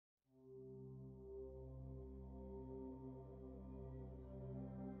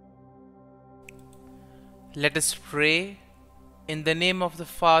Let us pray in the name of the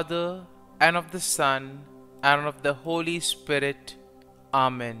Father, and of the Son, and of the Holy Spirit.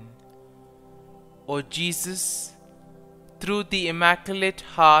 Amen. O Jesus, through the Immaculate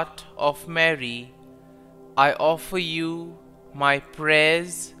Heart of Mary, I offer you my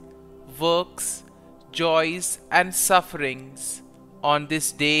prayers, works, joys, and sufferings on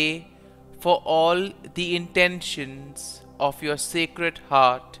this day for all the intentions of your Sacred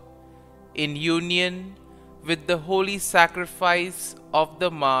Heart, in union with the holy sacrifice of the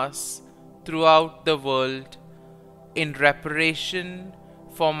Mass throughout the world, in reparation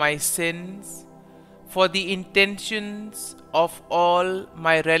for my sins, for the intentions of all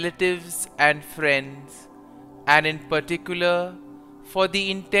my relatives and friends, and in particular for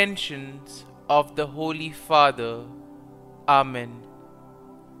the intentions of the Holy Father. Amen.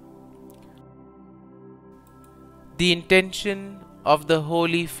 The intention of the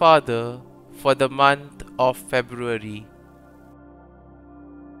Holy Father for the month of February.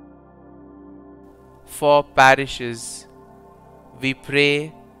 For parishes, we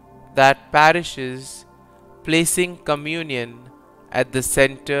pray that parishes placing communion at the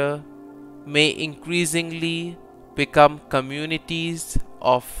center may increasingly become communities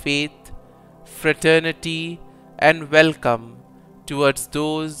of faith, fraternity, and welcome towards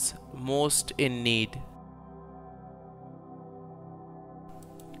those most in need.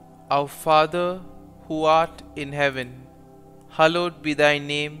 Our Father, who art in heaven, hallowed be thy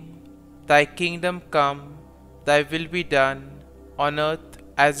name. Thy kingdom come, thy will be done, on earth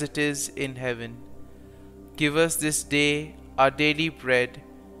as it is in heaven. Give us this day our daily bread,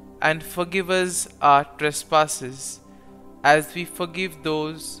 and forgive us our trespasses, as we forgive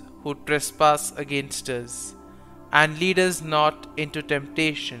those who trespass against us. And lead us not into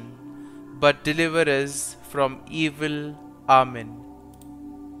temptation, but deliver us from evil. Amen.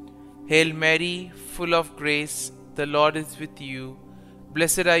 Hail Mary, full of grace, the Lord is with you.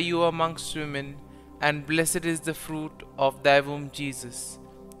 Blessed are you amongst women, and blessed is the fruit of thy womb, Jesus.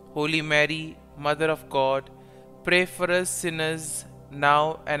 Holy Mary, Mother of God, pray for us sinners,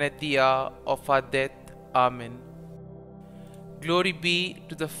 now and at the hour of our death. Amen. Glory be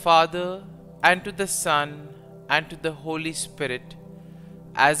to the Father, and to the Son, and to the Holy Spirit,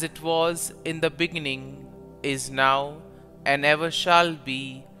 as it was in the beginning, is now, and ever shall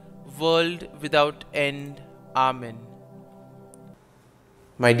be, world without end. Amen.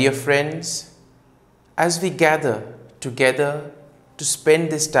 My dear friends, as we gather together to spend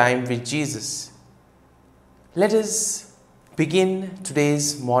this time with Jesus, let us begin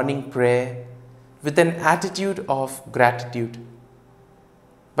today's morning prayer with an attitude of gratitude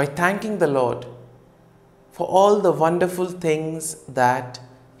by thanking the Lord for all the wonderful things that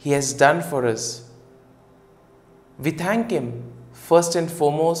He has done for us. We thank Him first and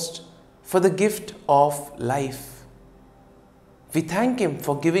foremost for the gift of life. We thank Him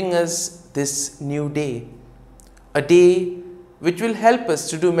for giving us this new day, a day which will help us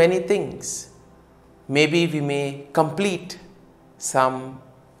to do many things. Maybe we may complete some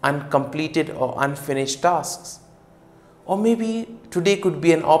uncompleted or unfinished tasks. Or maybe today could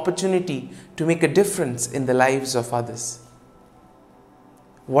be an opportunity to make a difference in the lives of others.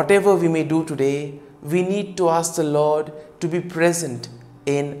 Whatever we may do today, we need to ask the Lord to be present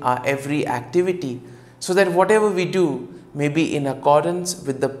in our every activity, so that whatever we do may be in accordance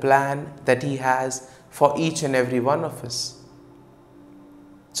with the plan that He has for each and every one of us.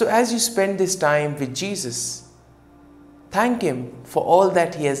 So as you spend this time with Jesus, thank Him for all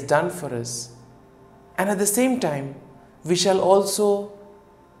that He has done for us. And at the same time, we shall also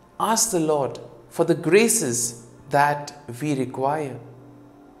ask the Lord for the graces that we require.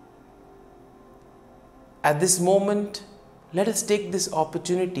 At this moment, let us take this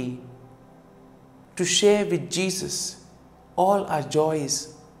opportunity to share with Jesus all our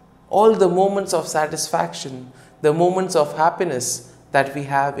joys, all the moments of satisfaction, the moments of happiness that we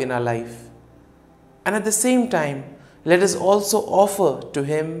have in our life. And at the same time, let us also offer to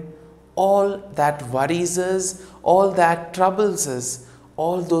Him all that worries us, all that troubles us,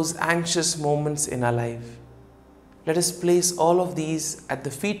 all those anxious moments in our life. Let us place all of these at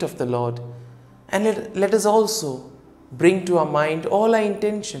the feet of the Lord, and let us also bring to our mind all our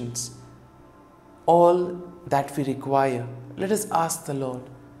intentions, all that we require. Let us ask the Lord.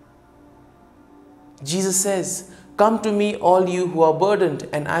 Jesus says, "Come to me, all you who are burdened,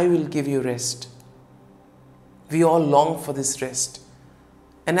 and I will give you rest." We all long for this rest.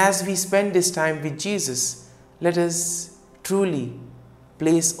 And as we spend this time with Jesus, let us truly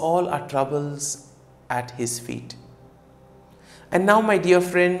place all our troubles at His feet. And now, my dear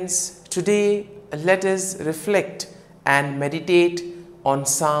friends, today let us reflect and meditate on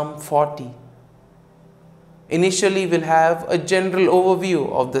Psalm 40. Initially, we'll have a general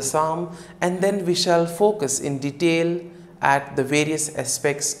overview of the psalm, and then we shall focus in detail at the various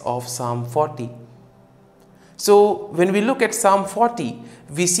aspects of Psalm 40. So, when we look at Psalm 40,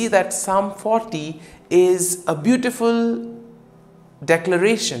 we see that Psalm 40 is a beautiful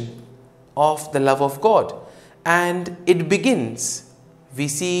declaration of the love of God, and it begins, we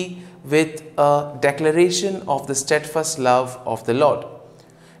see, with a declaration of the steadfast love of the Lord.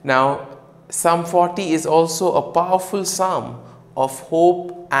 Now, Psalm 40 is also a powerful psalm of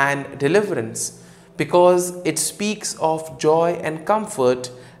hope and deliverance because it speaks of joy and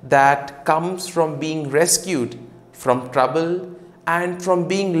comfort that comes from being rescued from trouble and from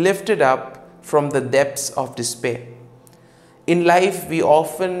being lifted up from the depths of despair. In life, we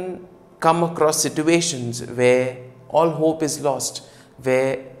often come across situations where all hope is lost,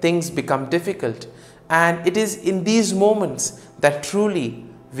 where things become difficult, and it is in these moments that truly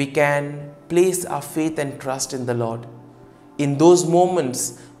we can place our faith and trust in the Lord. In those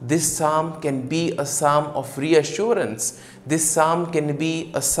moments, this psalm can be a psalm of reassurance. This psalm can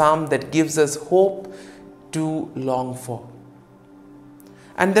be a psalm that gives us hope to long for.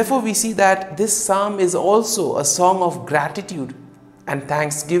 And therefore we see that this psalm is also a song of gratitude and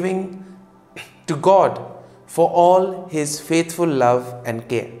thanksgiving to God for all His faithful love and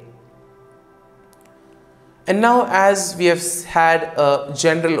care. And now, as we have had a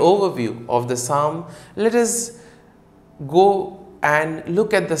general overview of the psalm, let us go and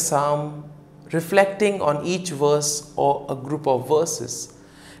look at the psalm reflecting on each verse or a group of verses.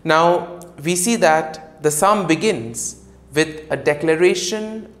 Now, we see that the psalm begins with a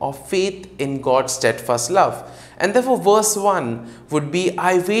declaration of faith in God's steadfast love. And therefore, verse 1 would be,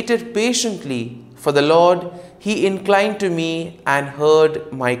 I waited patiently for the Lord, He inclined to me and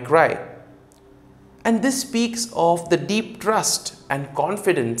heard my cry. And this speaks of the deep trust and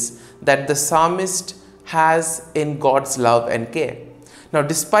confidence that the psalmist has in God's love and care. Now,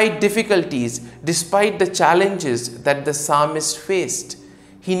 despite difficulties, despite the challenges that the psalmist faced,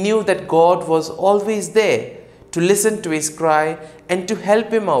 he knew that God was always there to listen to his cry and to help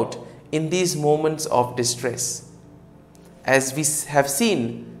him out in these moments of distress. As we have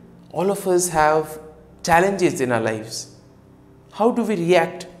seen, all of us have challenges in our lives. How do we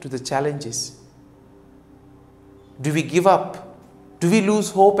react to the challenges? Do we give up? Do we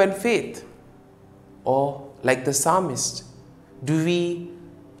lose hope and faith? Or, like the psalmist, do we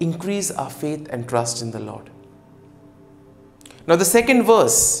increase our faith and trust in the Lord? Now, the second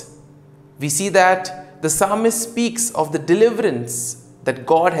verse, we see that the psalmist speaks of the deliverance that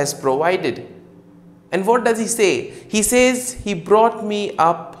God has provided. And what does he say? He says, He brought me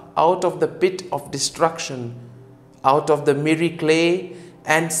up out of the pit of destruction, out of the miry clay,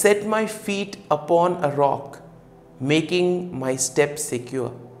 and set my feet upon a rock, making my steps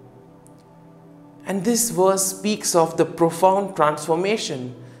secure. And this verse speaks of the profound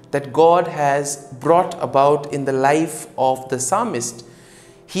transformation that God has brought about in the life of the psalmist.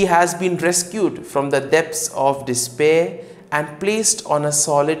 He has been rescued from the depths of despair and placed on a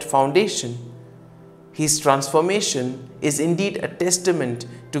solid foundation. His transformation is indeed a testament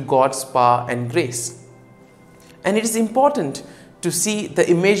to God's power and grace. And it is important to see the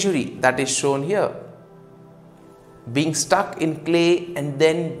imagery that is shown here. Being stuck in clay and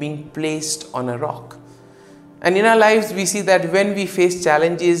then being placed on a rock. And in our lives, we see that when we face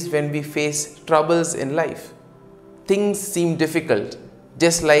challenges, when we face troubles in life, things seem difficult,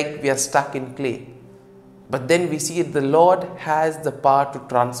 just like we are stuck in clay. But then we see the Lord has the power to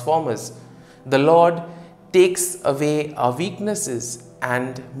transform us. The Lord takes away our weaknesses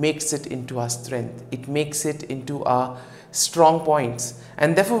and makes it into our strength. It makes it into our strong points.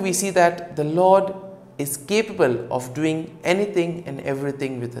 And therefore we see that the Lord is capable of doing anything and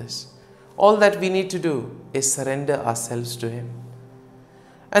everything with us. All that we need to do is surrender ourselves to Him.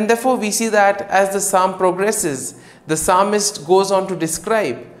 And therefore we see that as the psalm progresses, the psalmist goes on to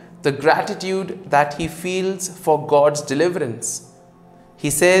describe the gratitude that he feels for God's deliverance. He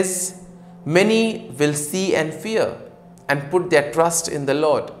says, many will see and fear and put their trust in the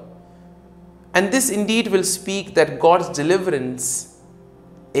Lord. And this indeed will speak that God's deliverance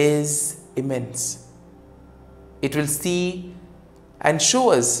is immense. It will see and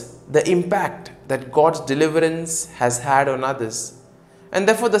show us the impact that God's deliverance has had on others. And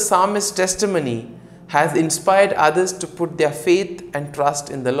therefore the psalmist's testimony has inspired others to put their faith and trust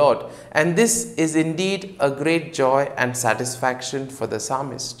in the Lord. And this is indeed a great joy and satisfaction for the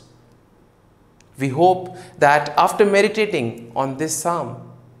psalmist. We hope that after meditating on this psalm,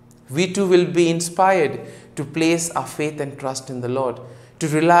 we too will be inspired to place our faith and trust in the Lord, to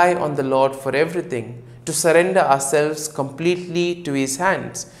rely on the Lord for everything, to surrender ourselves completely to His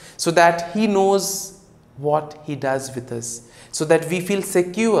hands, so that He knows what He does with us, so that we feel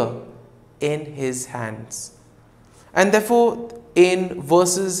secure in His hands. And therefore, in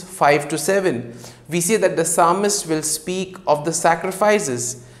verses 5 to 7, we see that the psalmist will speak of the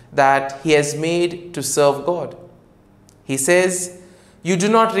sacrifices that he has made to serve God. He says, "You do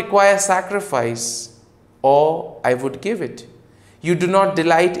not require sacrifice, or I would give it. You do not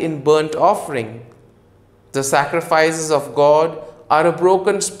delight in burnt offering. The sacrifices of God are a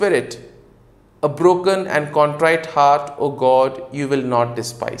broken spirit, a broken and contrite heart, O God, you will not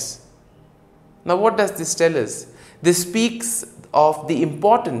despise." Now, what does this tell us? This speaks of the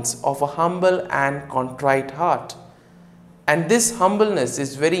importance of a humble and contrite heart. And this humbleness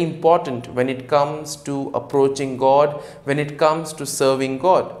is very important when it comes to approaching God, when it comes to serving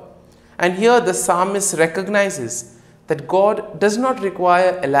God. And here the psalmist recognizes that God does not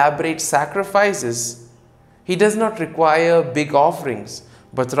require elaborate sacrifices. He does not require big offerings,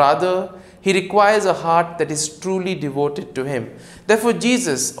 but rather He requires a heart that is truly devoted to Him. Therefore,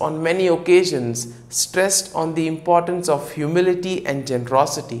 Jesus on many occasions stressed on the importance of humility and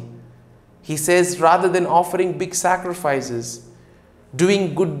generosity. He says, rather than offering big sacrifices,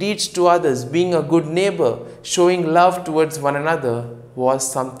 doing good deeds to others, being a good neighbor, showing love towards one another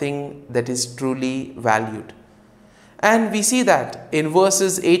was something that is truly valued. And we see that in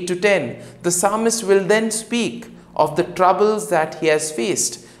verses 8 to 10, the psalmist will then speak of the troubles that he has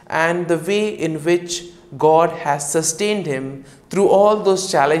faced and the way in which God has sustained him through all those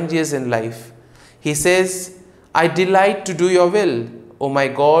challenges in life. He says, "I delight to do your will, O my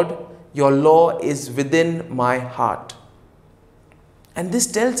God, your law is within my heart." And this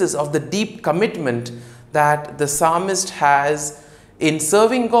tells us of the deep commitment that the psalmist has in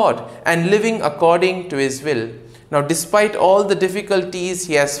serving God and living according to His will. Now, despite all the difficulties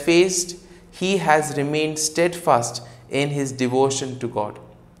he has faced, he has remained steadfast in his devotion to God.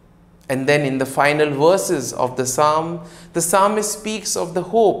 And then in the final verses of the psalm, the psalmist speaks of the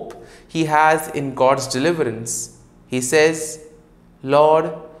hope he has in God's deliverance. He says,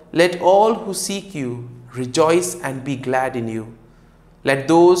 "Lord, let all who seek you rejoice and be glad in you. Let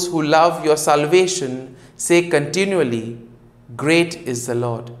those who love your salvation say continually, 'Great is the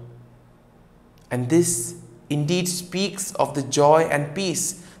Lord.'" And this indeed speaks of the joy and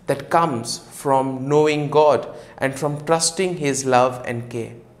peace that comes from knowing God and from trusting His love and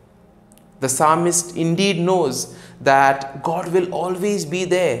care. The psalmist indeed knows that God will always be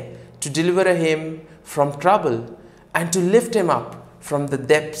there to deliver him from trouble and to lift him up from the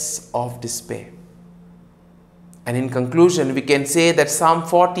depths of despair. And in conclusion, we can say that Psalm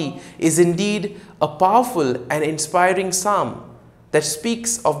 40 is indeed a powerful and inspiring psalm that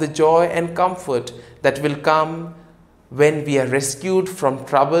speaks of the joy and comfort that will come when we are rescued from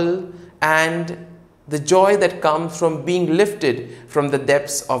trouble and the joy that comes from being lifted from the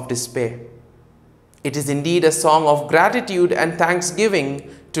depths of despair. It is indeed a song of gratitude and thanksgiving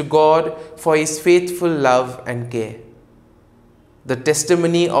to God for His faithful love and care. The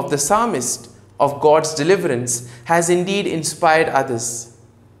testimony of the psalmist of God's deliverance has indeed inspired others,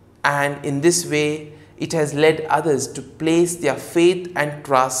 and in this way it has led others to place their faith and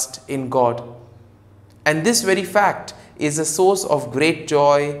trust in God. And this very fact is a source of great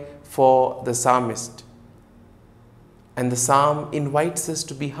joy for the psalmist. And the psalm invites us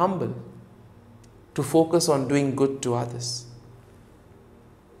to be humble, to focus on doing good to others.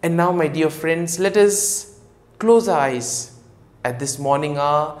 And now, my dear friends, let us close our eyes at this morning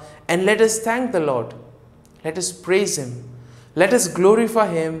hour and let us thank the Lord. Let us praise Him. Let us glorify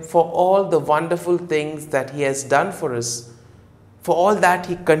Him for all the wonderful things that He has done for us, for all that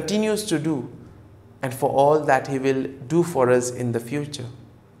He continues to do, and for all that He will do for us in the future.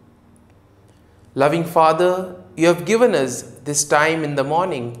 Loving Father, You have given us this time in the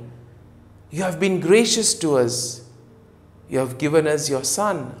morning. You have been gracious to us. You have given us Your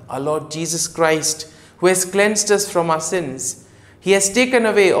Son, our Lord Jesus Christ, who has cleansed us from our sins. He has taken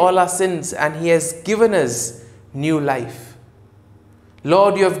away all our sins and He has given us new life.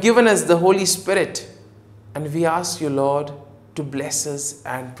 Lord, You have given us the Holy Spirit, and we ask You, Lord, to bless us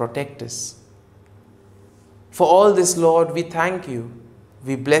and protect us. For all this, Lord, we thank You,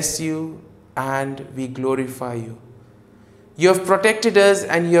 we bless You, and we glorify You. You have protected us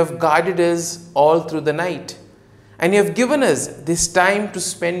and You have guarded us all through the night. And You have given us this time to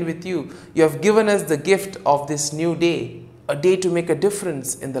spend with You. You have given us the gift of this new day, a day to make a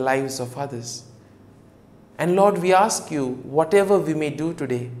difference in the lives of others. And Lord, we ask You, whatever we may do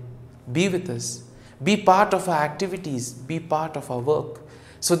today, be with us. Be part of our activities, be part of our work,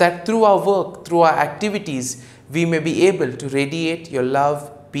 so that through our work, through our activities, we may be able to radiate Your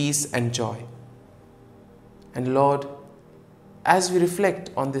love, peace and joy. And Lord, as we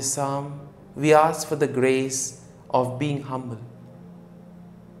reflect on this psalm, we ask for the grace of being humble.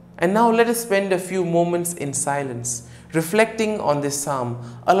 And now let us spend a few moments in silence, reflecting on this psalm,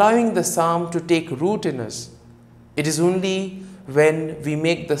 allowing the psalm to take root in us. It is only when we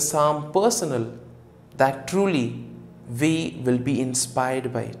make the psalm personal that truly we will be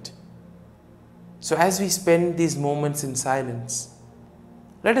inspired by it. So as we spend these moments in silence,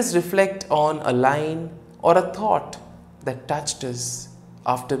 let us reflect on a line or a thought that touched us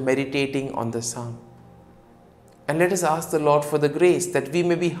after meditating on the psalm. And let us ask the Lord for the grace that we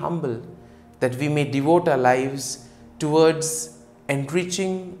may be humble, that we may devote our lives towards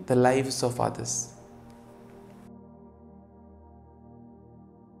enriching the lives of others.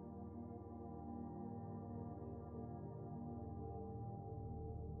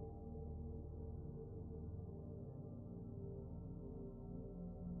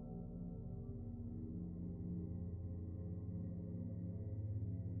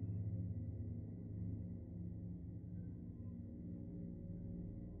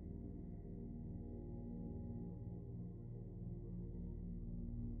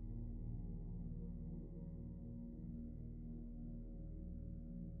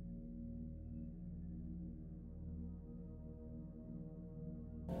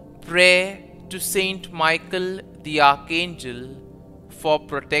 Prayer to Saint Michael the Archangel for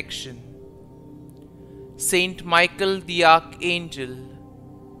protection. Saint Michael the Archangel,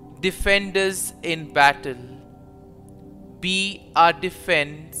 defend us in battle. Be our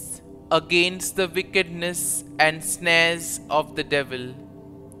defense against the wickedness and snares of the devil.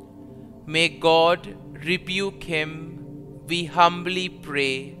 May God rebuke him, we humbly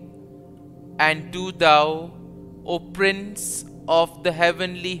pray. And do thou, O Prince of the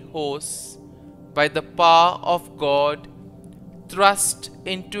heavenly hosts, by the power of God, thrust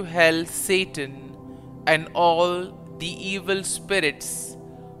into hell Satan and all the evil spirits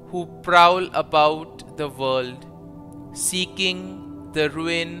who prowl about the world, seeking the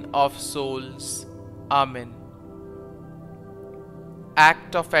ruin of souls. Amen.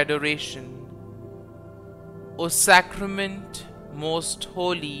 Act of Adoration. O Sacrament most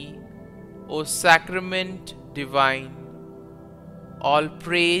holy, O Sacrament divine, all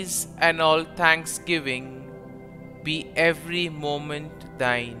praise and all thanksgiving be every moment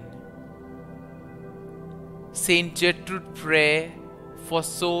thine. Saint Gertrude Prayer for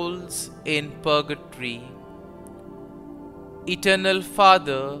souls in purgatory. Eternal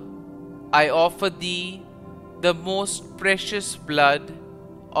Father, I offer Thee the most precious blood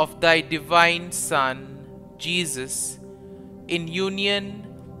of Thy divine Son, Jesus, in union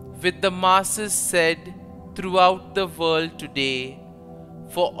with the masses said throughout the world today,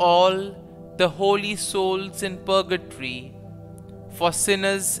 for all the holy souls in purgatory, for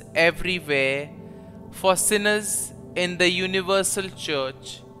sinners everywhere, for sinners in the universal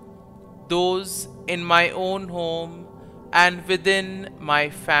church, those in my own home and within my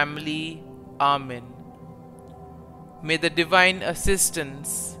family. Amen. May the divine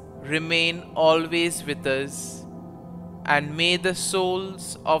assistance remain always with us, and may the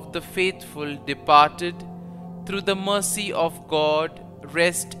souls of the faithful departed through the mercy of God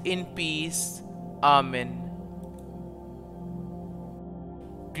rest in peace. Amen.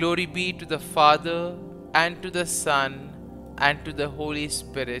 Glory be to the Father, and to the Son, and to the Holy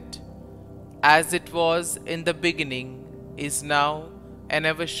Spirit, as it was in the beginning, is now, and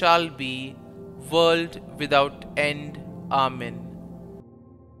ever shall be, world without end. Amen.